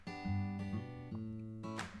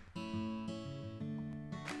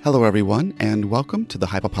Hello, everyone, and welcome to the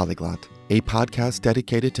Hypopolyglot, a podcast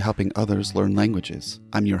dedicated to helping others learn languages.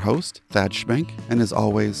 I'm your host, Thad Schmenk, and as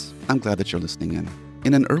always, I'm glad that you're listening in.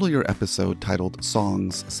 In an earlier episode titled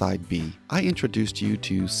Songs Side B, I introduced you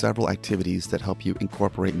to several activities that help you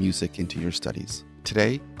incorporate music into your studies.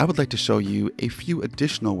 Today, I would like to show you a few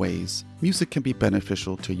additional ways music can be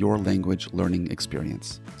beneficial to your language learning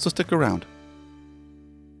experience. So stick around.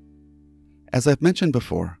 As I've mentioned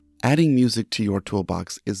before, adding music to your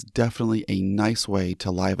toolbox is definitely a nice way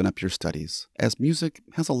to liven up your studies, as music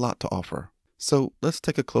has a lot to offer. So let's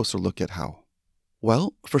take a closer look at how.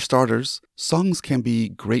 Well, for starters, songs can be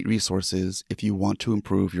great resources if you want to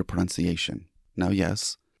improve your pronunciation. Now,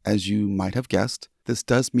 yes, as you might have guessed, this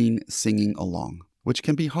does mean singing along, which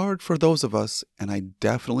can be hard for those of us, and I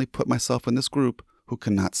definitely put myself in this group, who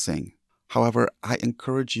cannot sing. However, I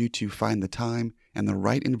encourage you to find the time and the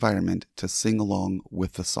right environment to sing along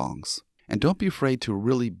with the songs. And don't be afraid to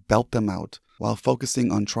really belt them out while focusing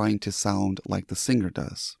on trying to sound like the singer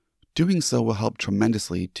does. Doing so will help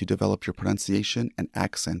tremendously to develop your pronunciation and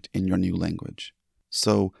accent in your new language.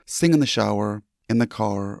 So sing in the shower, in the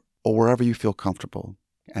car, or wherever you feel comfortable.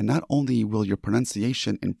 And not only will your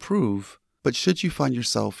pronunciation improve, but should you find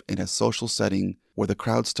yourself in a social setting where the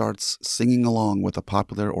crowd starts singing along with a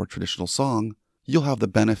popular or traditional song, you'll have the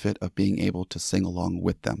benefit of being able to sing along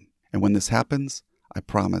with them. And when this happens, I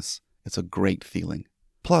promise it's a great feeling.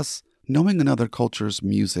 Plus, knowing another culture's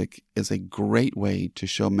music is a great way to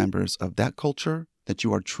show members of that culture that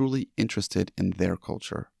you are truly interested in their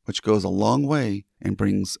culture, which goes a long way and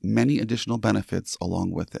brings many additional benefits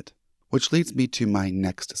along with it. Which leads me to my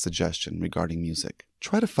next suggestion regarding music.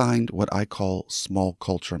 Try to find what I call small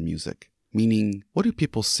culture music, meaning what do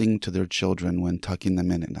people sing to their children when tucking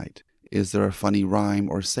them in at night? Is there a funny rhyme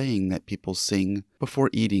or saying that people sing before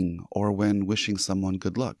eating or when wishing someone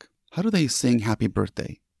good luck? How do they sing happy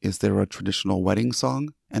birthday? Is there a traditional wedding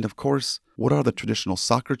song? And of course, what are the traditional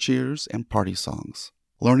soccer cheers and party songs?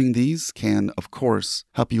 Learning these can, of course,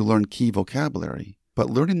 help you learn key vocabulary, but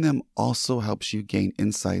learning them also helps you gain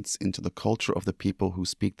insights into the culture of the people who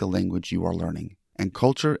speak the language you are learning. And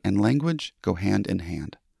culture and language go hand in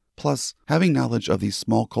hand. Plus, having knowledge of these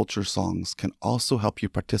small culture songs can also help you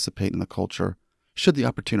participate in the culture should the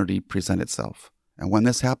opportunity present itself. And when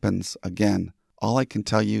this happens, again, all I can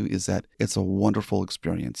tell you is that it's a wonderful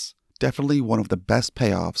experience. Definitely one of the best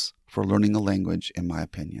payoffs for learning a language, in my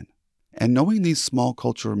opinion. And knowing these small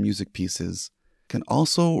culture music pieces can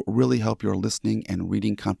also really help your listening and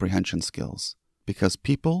reading comprehension skills, because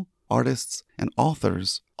people, artists, and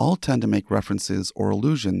authors all tend to make references or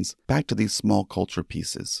allusions back to these small culture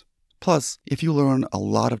pieces. Plus, if you learn a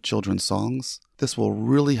lot of children's songs, this will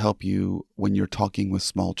really help you when you're talking with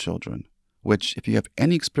small children, which, if you have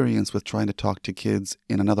any experience with trying to talk to kids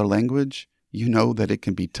in another language, you know that it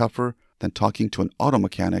can be tougher than talking to an auto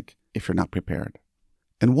mechanic if you're not prepared.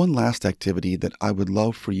 And one last activity that I would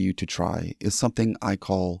love for you to try is something I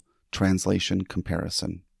call translation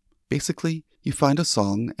comparison. Basically, you find a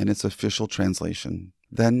song and its official translation,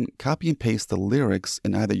 then copy and paste the lyrics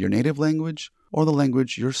in either your native language or the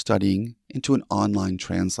language you're studying into an online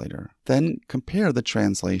translator. Then compare the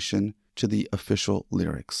translation to the official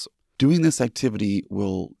lyrics. Doing this activity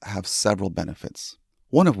will have several benefits,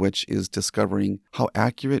 one of which is discovering how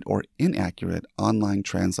accurate or inaccurate online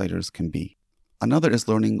translators can be. Another is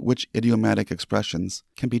learning which idiomatic expressions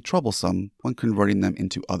can be troublesome when converting them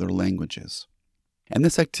into other languages. And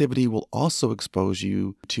this activity will also expose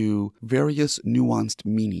you to various nuanced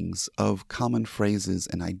meanings of common phrases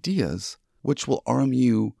and ideas, which will arm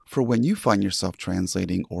you for when you find yourself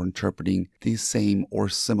translating or interpreting these same or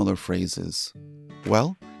similar phrases.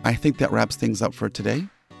 Well, I think that wraps things up for today.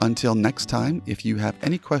 Until next time, if you have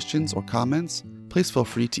any questions or comments, please feel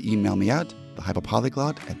free to email me at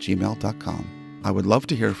thehypopolyglot@gmail.com. I would love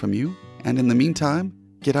to hear from you, and in the meantime,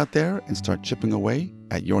 get out there and start chipping away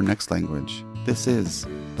at your next language. This is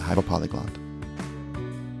the Hypopolyglot.